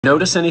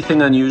Notice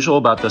anything unusual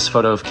about this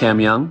photo of Cam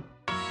Young?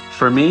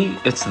 For me,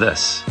 it's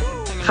this.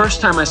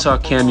 First time I saw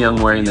Cam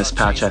Young wearing this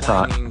patch, I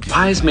thought,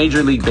 why is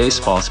Major League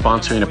Baseball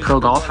sponsoring a pro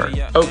golfer?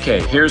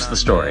 Okay, here's the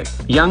story.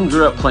 Young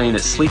grew up playing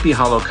at Sleepy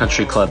Hollow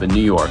Country Club in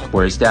New York,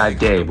 where his dad,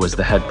 Dave, was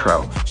the head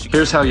pro.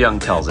 Here's how Young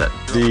tells it.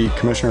 The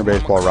commissioner of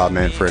baseball, Rob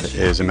Manfred,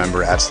 is a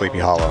member at Sleepy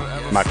Hollow.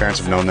 My parents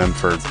have known them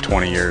for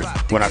 20 years.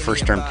 When I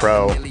first turned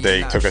pro,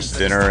 they took us to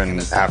dinner, and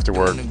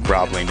afterward,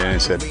 Rob leaned in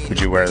and said,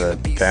 would you wear the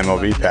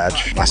MLB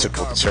patch? I said,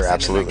 well, sir,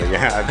 absolutely.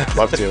 Yeah, I'd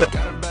love to.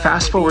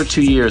 Fast forward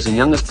 2 years, and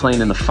Young is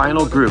playing in the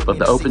final group of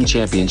the Open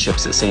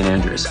Championships at St.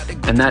 Andrews,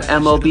 and that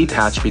MLB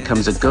patch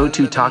becomes a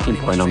go-to talking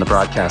point on the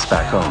broadcast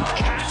back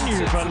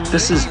home.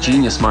 This is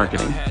genius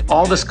marketing.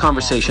 All this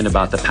conversation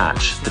about the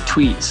patch, the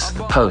tweets,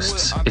 the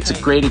posts, it's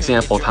a great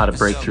example of how to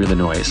break through the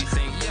noise.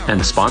 And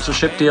the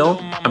sponsorship deal?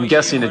 I'm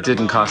guessing it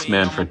didn't cost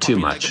Manfred too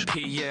much.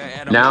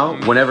 Now,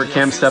 whenever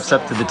Cam steps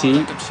up to the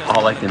tee,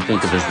 all I can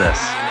think of is this.